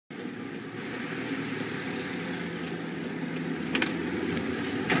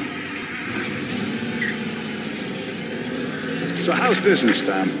So how's business,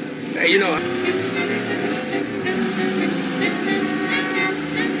 Tom? Hey, you know... I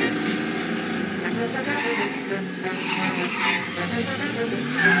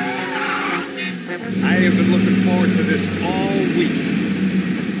have been looking forward to this all week.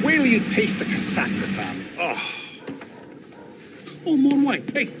 Wait till you taste the casaca, Tom. Oh. Oh, more wine.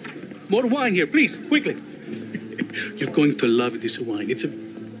 Hey, more wine here, please, quickly. You're going to love this wine. It's a...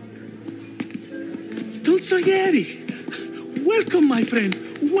 Don Salieri. Welcome, my friend.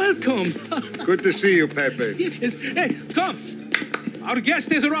 Welcome. Good to see you, Pepe. Yes. Hey, come. Our guest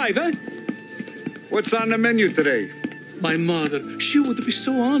has arrived, eh? What's on the menu today? My mother, she would be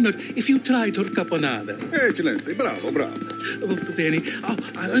so honored if you tried her caponata. Excellent. Bravo, bravo. Molto bene. Oh,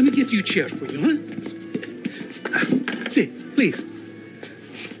 let me get you a chair for you, huh? Sit, please.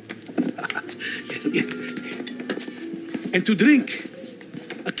 And to drink,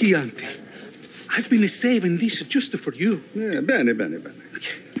 a Chianti. I've been saving this just for you. Yeah, bene, bene, bene.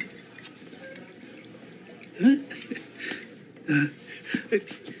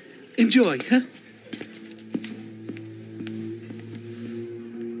 Enjoy, huh?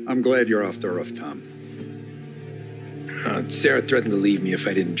 I'm glad you're off the roof, Tom. Sarah threatened to leave me if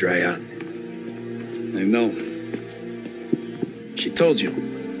I didn't dry out. I know. She told you?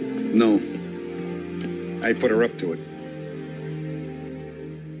 No. I put her up to it.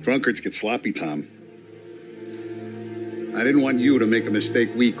 Drunkards get sloppy, Tom. I didn't want you to make a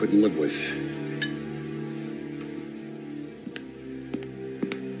mistake we couldn't live with.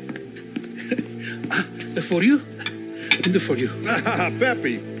 For you? And for you.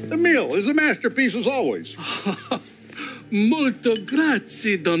 Pepe, the meal is a masterpiece as always. Molto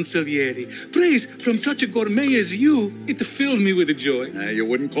grazie, Don Salieri. Praise from such a gourmet as you, it filled me with joy. You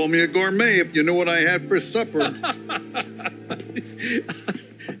wouldn't call me a gourmet if you knew what I had for supper.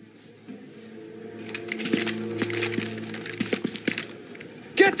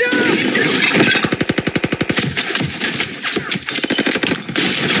 Get down!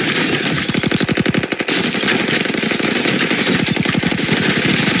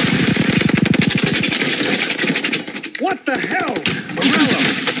 What the hell? Morello!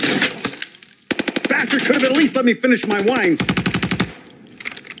 Bastard could have at least let me finish my wine.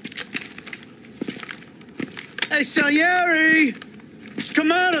 Hey, Salieri!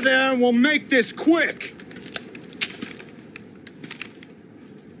 Come out of there and we'll make this quick.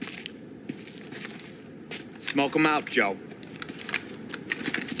 Smoke them out, Joe.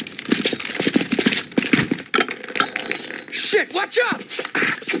 Shit, watch out!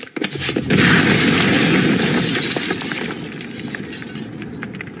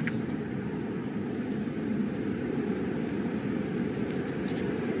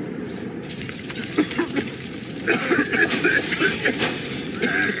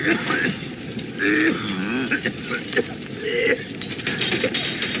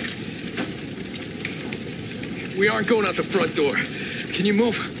 We aren't going out the front door. Can you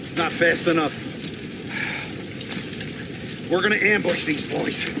move? Not fast enough. We're gonna ambush these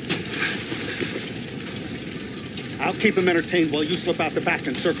boys. I'll keep them entertained while you slip out the back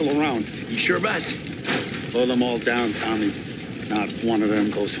and circle around. You sure, boss? Blow them all down, Tommy. Not one of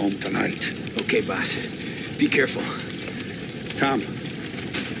them goes home tonight. Okay, boss. Be careful. Tom,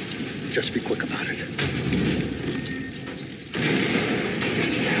 just be quick about it.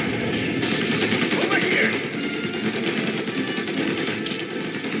 Over here!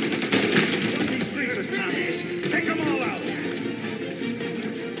 Take them all out.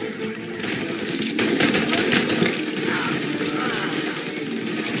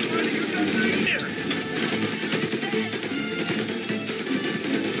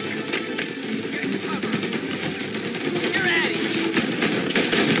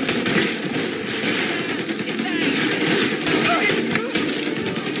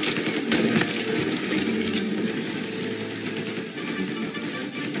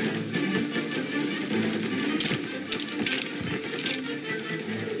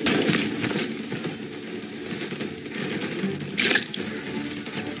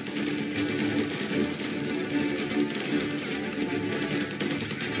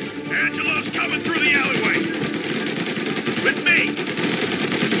 Angelo's coming through the alleyway. With me.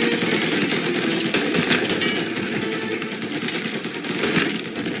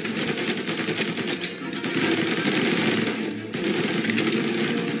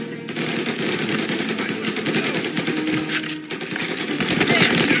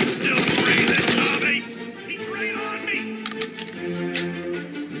 You still breathing, Tommy? He's right on me.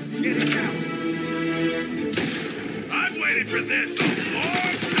 Get it out. I've waited for this a long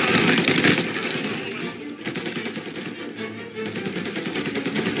time.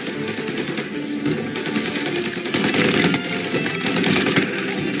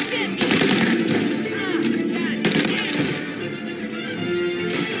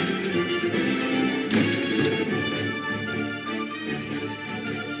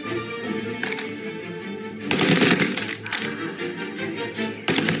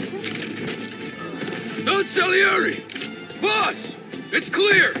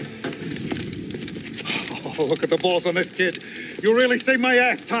 clear! Oh, look at the balls on this kid. You really saved my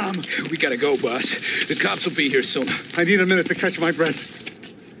ass, Tom. We gotta go, boss. The cops will be here soon. I need a minute to catch my breath.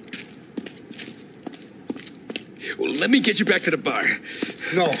 Well, let me get you back to the bar.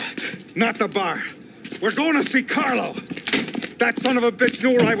 No, not the bar. We're going to see Carlo. That son of a bitch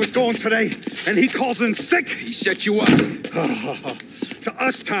knew where I was going today, and he calls in sick. He set you up. To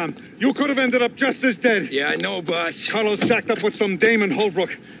us, Tom, you could have ended up just as dead. Yeah, I know, boss. Carlo's jacked up with some dame in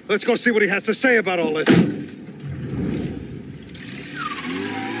Holbrook. Let's go see what he has to say about all this.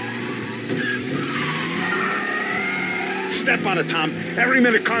 Step on it, Tom. Every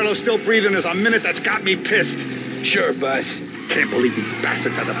minute Carlo's still breathing is a minute that's got me pissed. Sure, boss. Can't believe these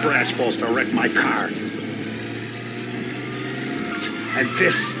bastards had the brass balls to wreck my car. And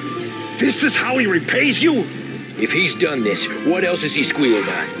this is how he repays you? If he's done this, what else is he squealing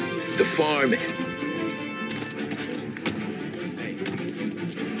on? The farm.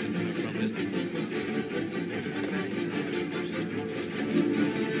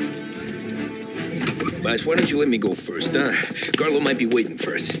 Boss, why don't you let me go first, huh? Carlo might be waiting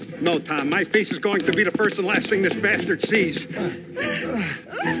for us. No, Tom, my face is going to be the first and last thing this bastard sees.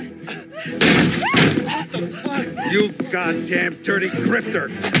 You goddamn dirty grifter.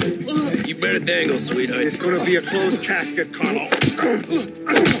 You better dangle, sweetheart. It's going to be a closed casket, Carlo.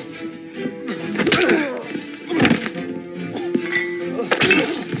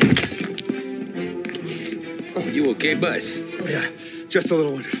 You okay, boss? Yeah, just a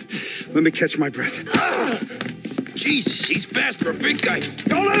little one. Let me catch my breath. Jesus, he's fast for a big guy.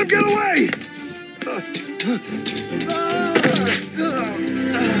 Don't let him get away!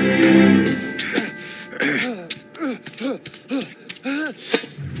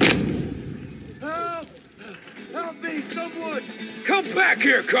 Help me, someone! Come back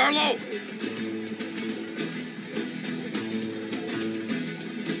here, Carlo!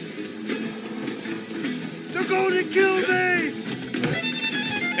 They're going to kill me!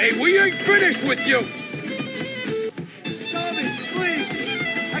 Hey, we ain't finished with you! Tommy, please!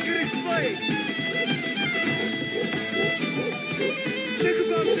 I can explain! Think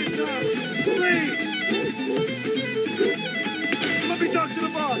about this, Tom! Please! Let me talk to the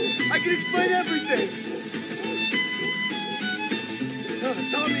boss! I can explain everything!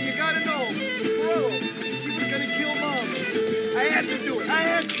 Tommy, you gotta know! Bro, he was gonna kill Mom! I had to do it! I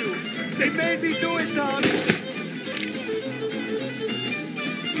had to! They made me do it, Tom!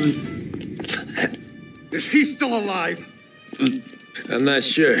 Is he still alive? I'm not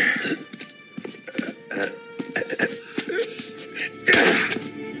sure.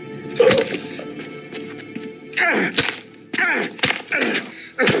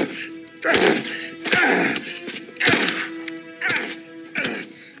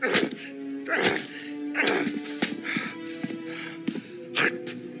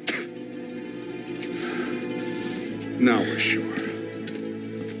 Now we're sure.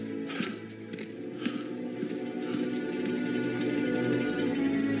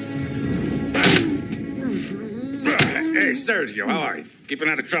 Hey, Sergio, how are you? Keeping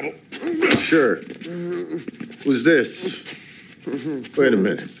out of trouble? Sure. Who's this? Wait a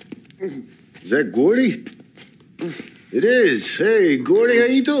minute. Is that Gordy? It is. Hey, Gordy, how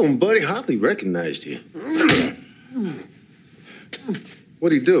you doing, buddy? Hardly recognized you.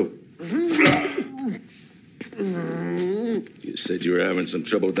 What'd he do? You said you were having some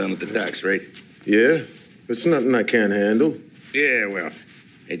trouble down at the docks, right? Yeah? It's nothing I can't handle. Yeah, well,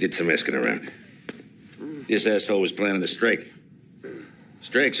 I did some asking around. This asshole was planning a strike.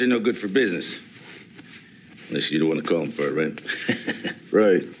 Strikes are no good for business. Unless you don't want to call him for it, right?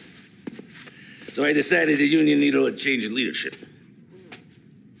 Right. So I decided the union needed a change in leadership.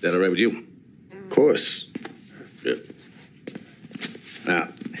 Is that all right with you? Of course. Good. Now,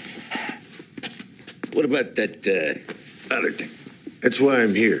 what about that other thing? That's why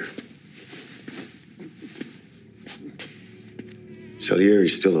I'm here.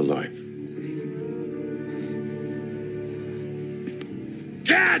 Salieri's still alive.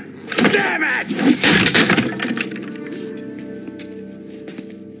 God damn it!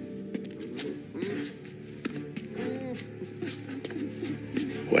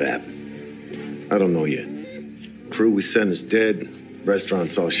 What happened? I don't know yet. Crew we sent is dead.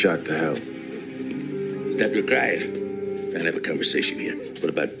 Restaurant's all shot to hell. Stop your crying. Trying to have a conversation here. What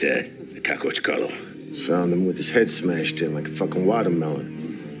about the cockroach Carlo? Found him with his head smashed in like a fucking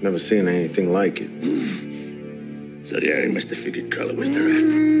watermelon. Never seen anything like it. Salieri must have figured Carlo was the rat.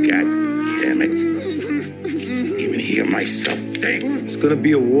 God damn it. Even hear myself think. It's gonna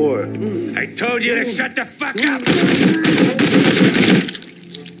be a war. I told you to shut the fuck up!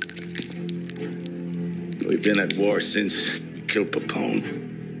 We've been at war since you killed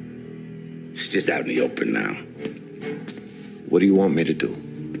Papone. It's just out in the open now. What do you want me to do?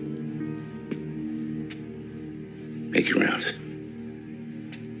 Make your rounds.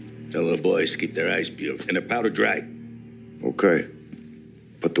 Tell the boys to keep their eyes peeled and their powder dry. Okay.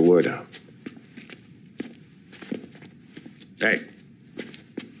 Put the word out. Hey.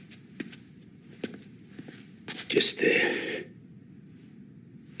 Just,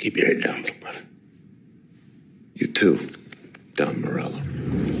 keep your head down, little brother. You too, Don Morello.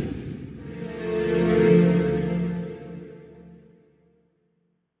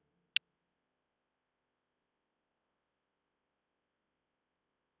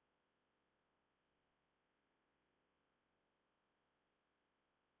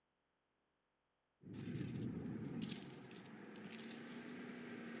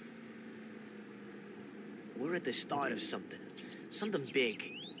 We're at the start of something. Something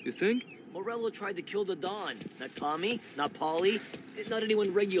big. You think? Morello tried to kill the Don. Not Tommy, not Paulie, not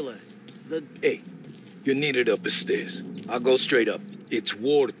anyone regular. Hey, you're needed up the stairs. I'll go straight up. It's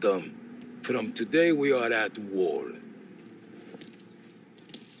war time. From today, we are at war.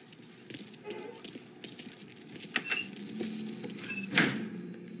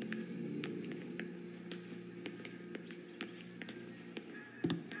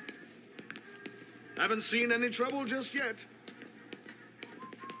 Haven't seen any trouble just yet.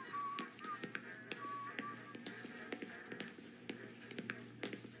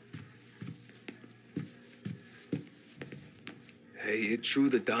 Hey, it true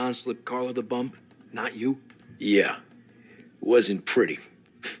that Don slipped Carlo the bump? Not you? Yeah, wasn't pretty.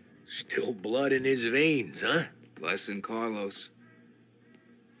 Still blood in his veins, huh? Less than Carlos.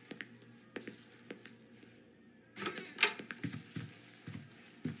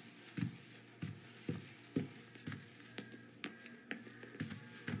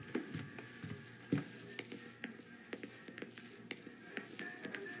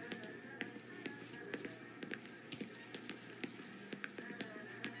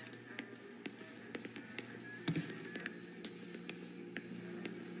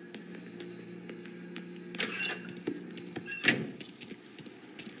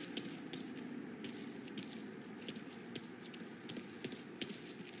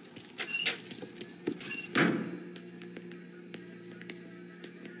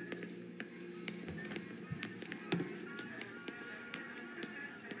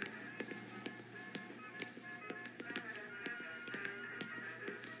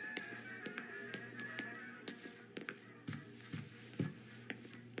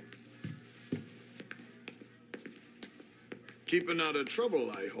 Keeping out of trouble,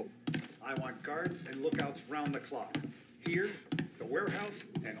 I hope. I want guards and lookouts round the clock. Here, the warehouse,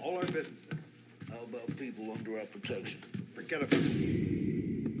 and all our businesses. How about people under our protection? Forget about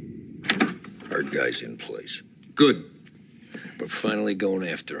it. Our guy's in place. Good. We're finally going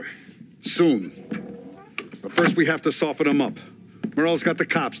after him. Soon. But first we have to soften him up. Morello's got the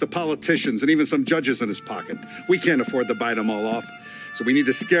cops, the politicians, and even some judges in his pocket. We can't afford to bite them all off, so we need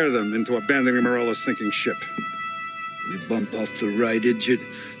to scare them into abandoning Morello's sinking ship. We bump off the right idiot.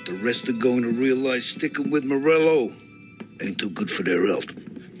 The rest are going to realize sticking with Morello ain't too good for their health.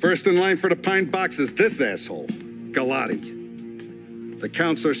 First in line for the pine box is this asshole, Galati. The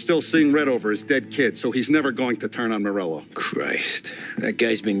counselor's still seeing red over his dead kid, so he's never going to turn on Morello. Christ, that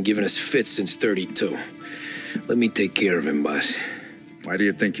guy's been giving us fits since 32. Let me take care of him, boss. Why do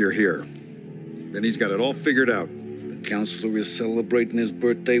you think you're here? Then he's got it all figured out. The counselor is celebrating his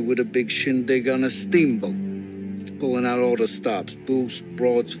birthday with a big shindig on a steamboat. He's pulling out all the stops, booths,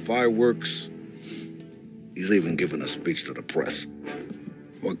 broads, fireworks. He's even giving a speech to the press.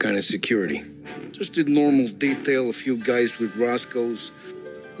 What kind of security? Just in normal detail, a few guys with Roscoe's.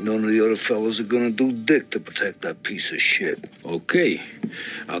 None of the other fellas are gonna do dick to protect that piece of shit. Okay.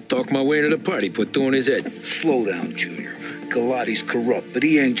 I'll talk my way into the party, put two in his head. Slow down, Junior. Galati's corrupt, but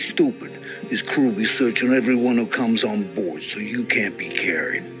he ain't stupid. His crew be searching everyone who comes on board, so you can't be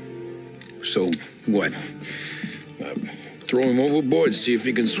carried. So, what? Throw him overboard, see if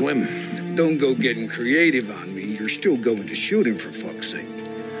he can swim. Don't go getting creative on me. You're still going to shoot him, for fuck's sake.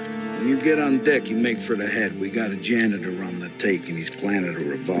 When you get on deck, you make for the head. We got a janitor on the take, and he's planted a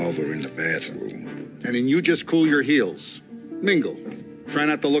revolver in the bathroom. And then you just cool your heels. Mingle. Try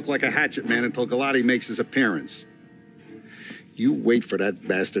not to look like a hatchet man until Galati makes his appearance. You wait for that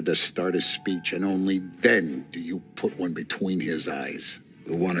bastard to start his speech, and only then do you put one between his eyes.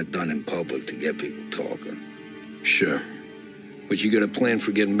 We want it done in public to get people talking. Sure. But you got a plan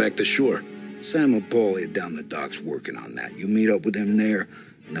for getting back to shore? Sam and Paulie are down the docks working on that. You meet up with them there,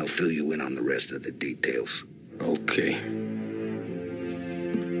 and they'll fill you in on the rest of the details. Okay.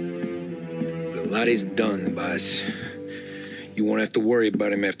 Galati's done, boss. You won't have to worry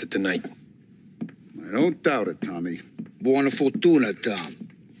about him after tonight. I don't doubt it, Tommy. Buona fortuna, Tom.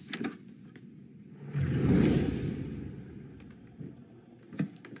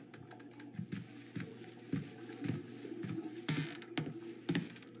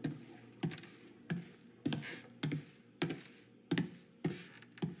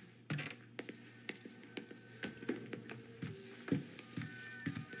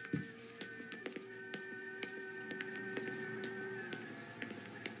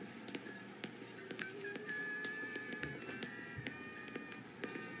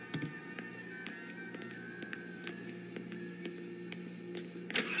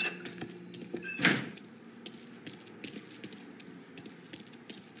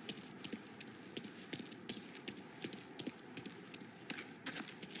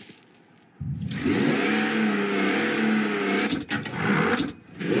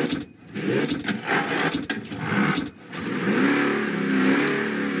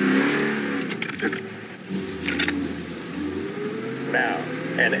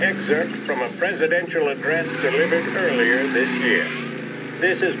 An excerpt from a presidential address delivered earlier this year.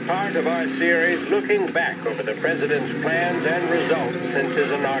 This is part of our series looking back over the president's plans and results since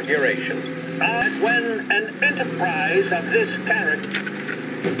his inauguration. When an enterprise of this character...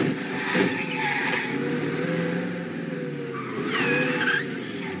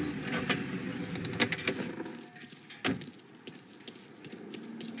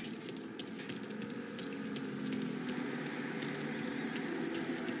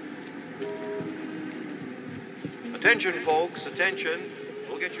 Attention, folks, attention.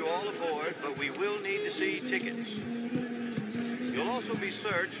 We'll get you all aboard, but we will need to see tickets. You'll also be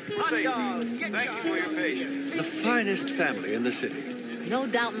searched for safety. Thank you for your patience. The finest family in the city. No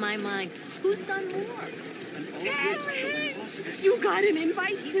doubt in my mind. Who's done more? Terrence! You got an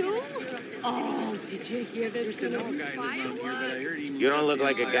invite too? Oh, did you hear this? You don't look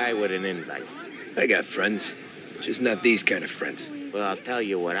like a guy with an invite. I got friends. Just not these kind of friends. Well, I'll tell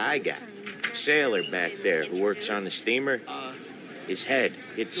you what I got. Sailor back there who works on the steamer, his head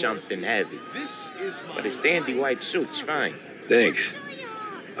hit something heavy. But his dandy white suit's fine. Thanks.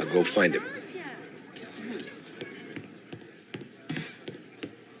 I'll go find him.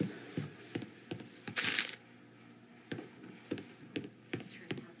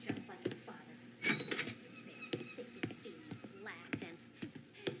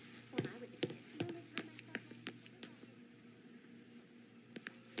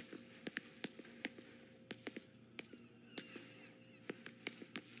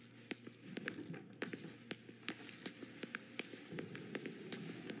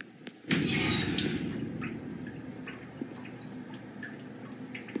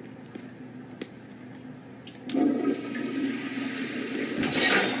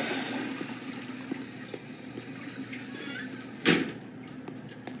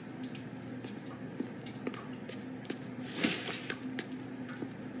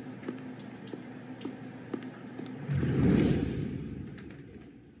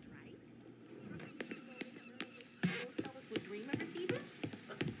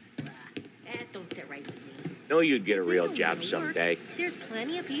 Know you'd get a real job someday. There's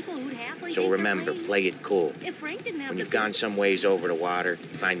plenty of people who'd happily. So remember, play it cool. If Frank didn't have when you've gone some ways over the water,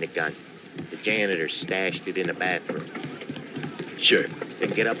 find the gun. The janitor stashed it in the bathroom. Sure. Then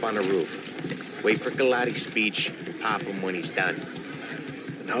get up on the roof. Wait for Galati's speech and pop him when he's done.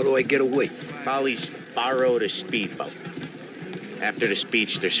 And how do I get away? Polly's borrowed a speedboat. After the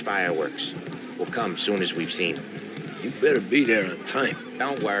speech, there's fireworks. We'll come soon as we've seen him. You better be there on time.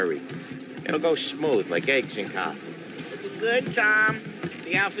 Don't worry. It'll go smooth like eggs in coffee. Looking good, Tom.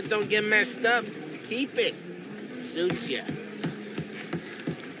 The outfit don't get messed up. Keep it. Suits ya.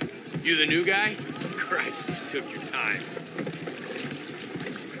 You the new guy? Christ, you took your time.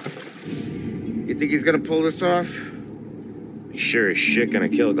 You think he's gonna pull this off? He's sure as shit gonna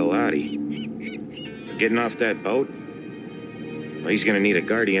kill Galati. Getting off that boat? Well, he's gonna need a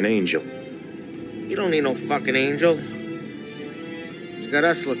guardian angel. You don't need no fucking angel. He's got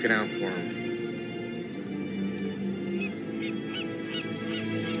us looking out for him.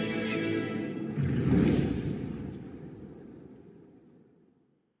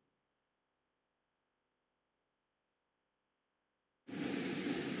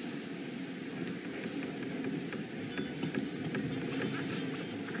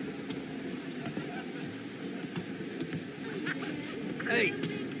 Hey,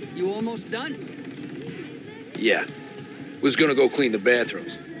 you almost done? Yeah. Was gonna go clean the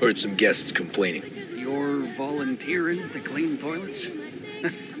bathrooms. Heard some guests complaining. You're volunteering to clean toilets?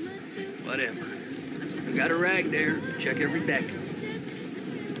 Whatever. We got a rag there. Check every deck.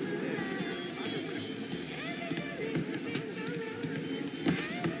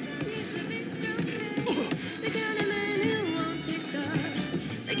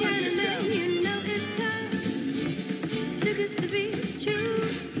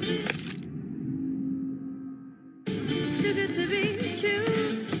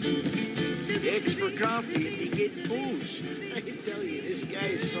 begs for coffee and he gets booze. I tell you, this guy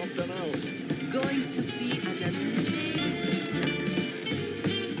is something else. Going to be an amazing.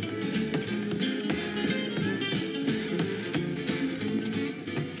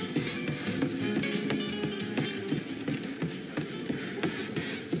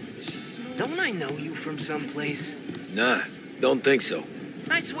 Don't I know you from someplace? Nah, don't think so.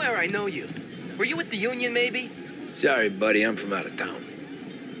 I swear I know you. Were you at the Union, maybe? Sorry, buddy, I'm from out of town.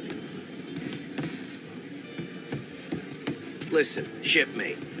 Listen,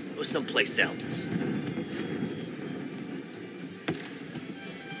 shipmate, or someplace else.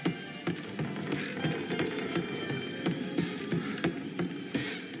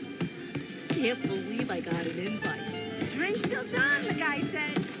 Can't believe I got an invite. Drink's still done, the guy said.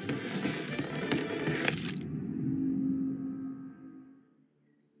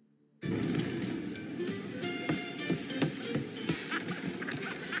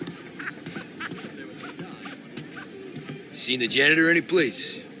 Seen the janitor any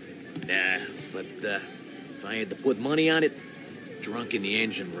place? Nah, but if I had to put money on it, drunk in the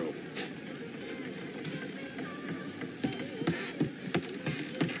engine room.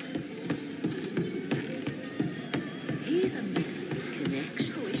 He's a man with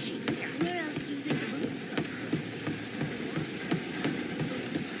connection. Who is she, Terrence? Where else do you think the movie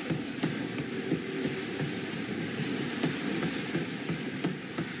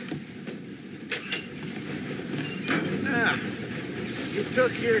Ah, you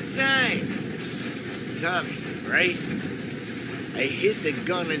took your time. Tommy, right? I hid the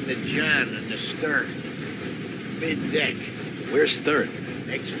gun in the john in the stern. Mid-deck. Where's stern?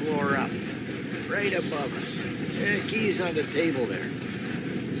 Next floor up. Right above us. Keys on the table there.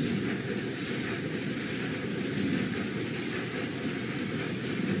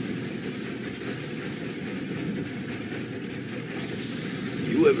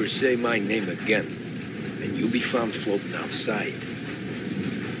 You ever say my name again, and you'll be found floating outside.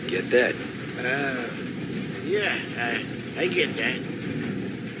 Get that? Yeah, I get that.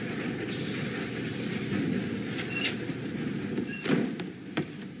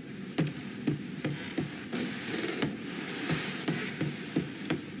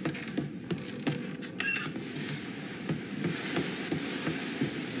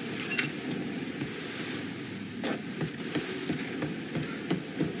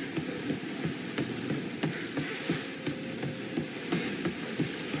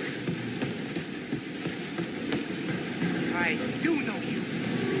 I do know you.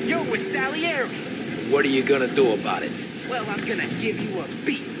 You're with Salieri. What are you gonna do about it? Well, I'm gonna give you a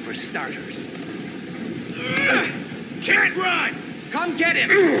beat for starters. Can't run! Come get him!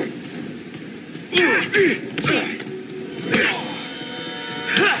 Jesus!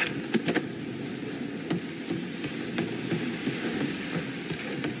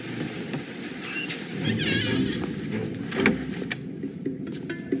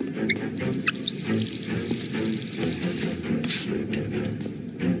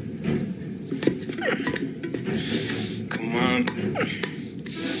 Come on.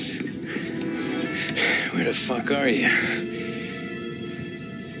 Where the fuck are you?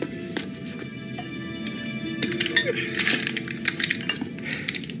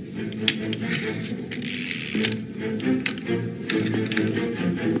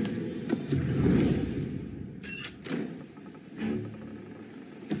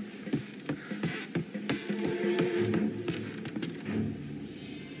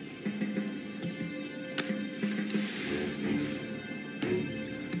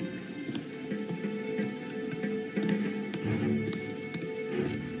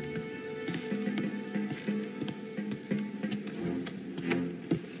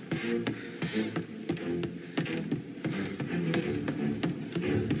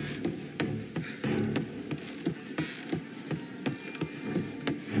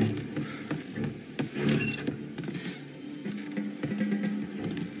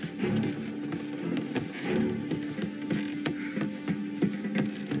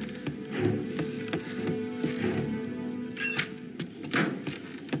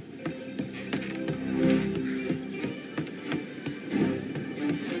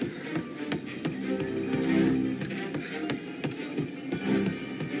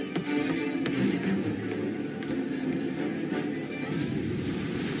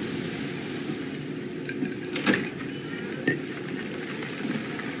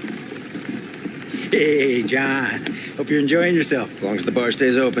 Hey, John. Hope you're enjoying yourself. As long as the bar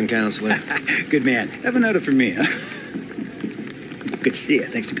stays open, counselor. Good man. Have a note for me, huh? Good to see you.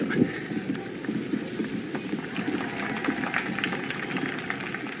 Thanks for coming.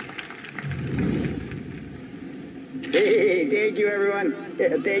 Hey, thank you, everyone.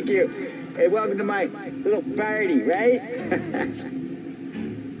 Yeah, thank you. Hey, welcome to my little party, right?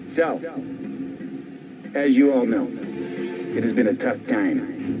 So, as you all know, it has been a tough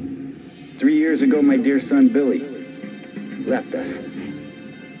time. 3 years ago, my dear son Billy left us.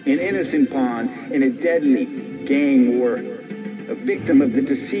 An innocent pawn in a deadly gang war. A victim of the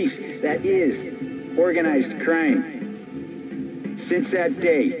deceased, that is, organized crime. Since that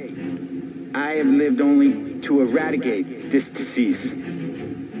day, I have lived only to eradicate this disease.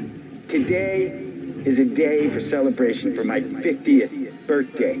 Today is a day for celebration for my 50th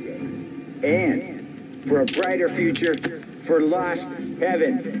birthday. And for a brighter future for lost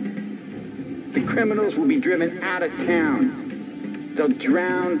heaven. The criminals will be driven out of town. They'll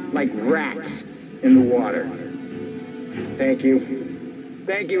drown like rats in the water. Thank you.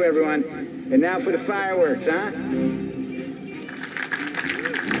 Thank you, everyone. And now for the fireworks, huh?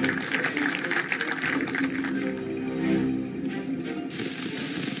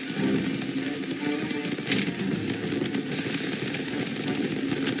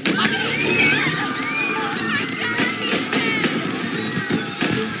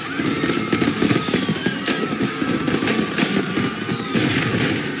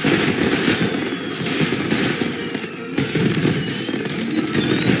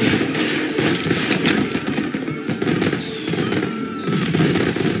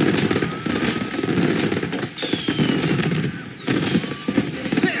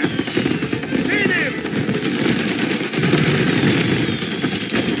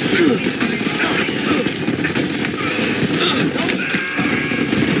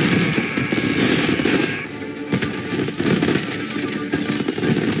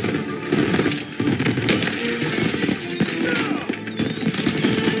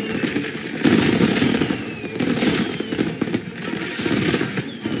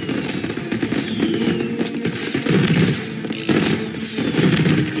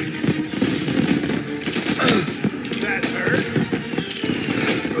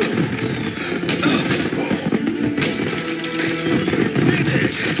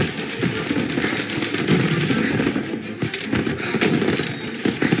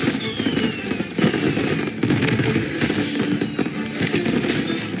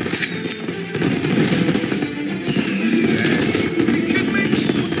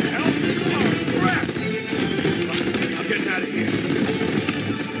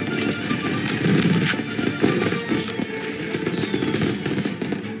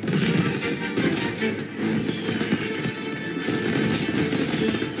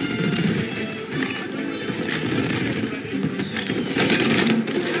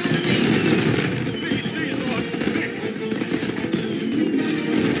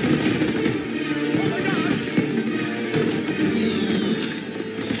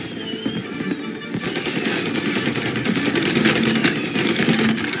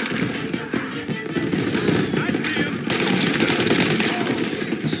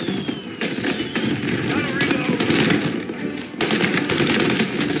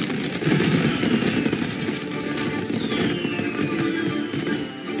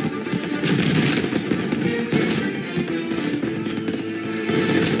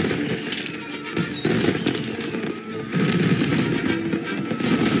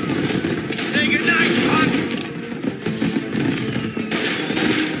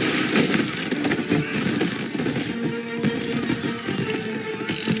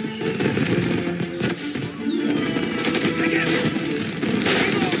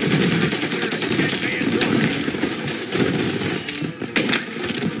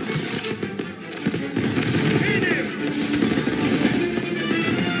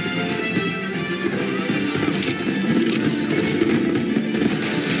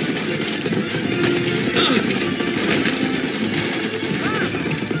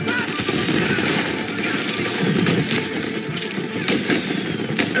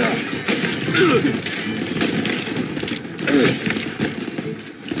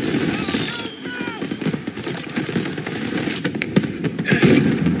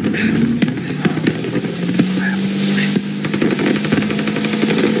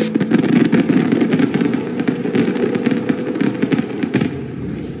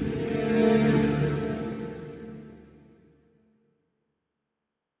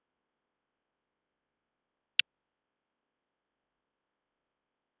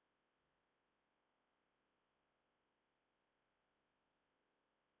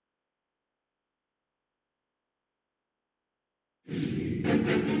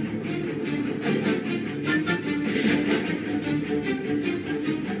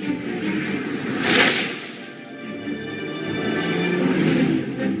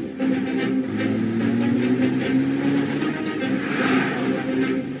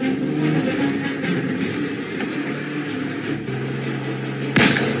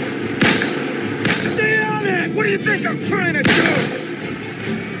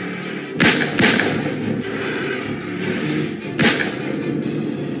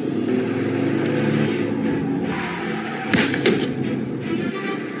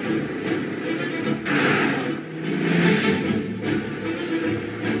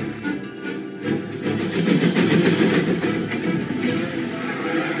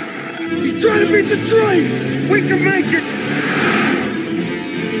 Try to beat the train! We can make it!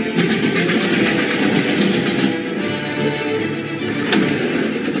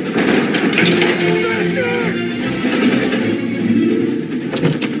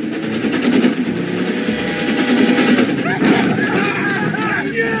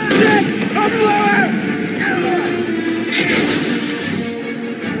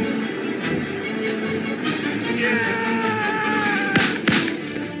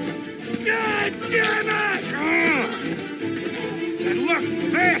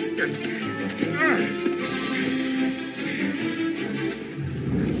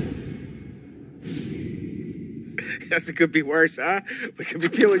 It could be worse, huh? We could be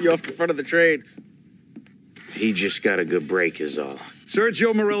peeling you off the front of the train. He just got a good break is all.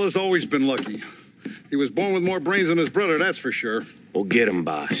 Sergio Morella's always been lucky. He was born with more brains than his brother, that's for sure. We'll get him,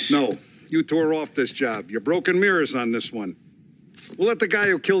 boss. No, you tore off this job. You're broken mirrors on this one. We'll let the guy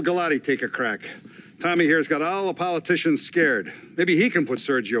who killed Galati take a crack. Tommy here's got all the politicians scared. Maybe he can put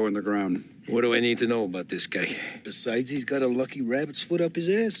Sergio in the ground. What do I need to know about this guy? Besides, he's got a lucky rabbit's foot up his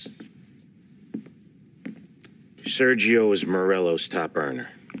ass. Sergio is Morello's top earner.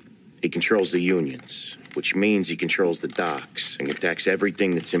 He controls the unions, which means he controls the docks and can tax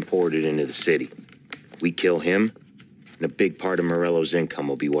everything that's imported into the city. We kill him, and a big part of Morello's income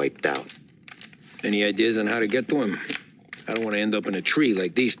will be wiped out. Any ideas on how to get to him? I don't want to end up in a tree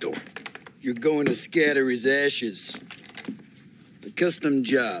like these two. You're going to scatter his ashes. It's a custom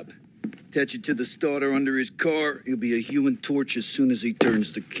job. Attach it to the starter under his car. He'll be a human torch as soon as he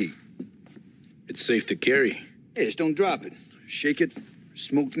turns the key. It's safe to carry. Hey, just don't drop it. Shake it,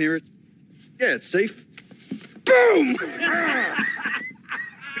 smoke near it. Yeah, it's safe. Boom!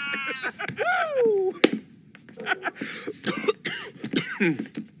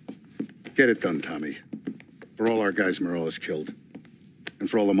 Get it done, Tommy. For all our guys Morella's killed. And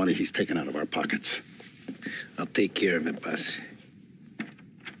for all the money he's taken out of our pockets. I'll take care of it, boss.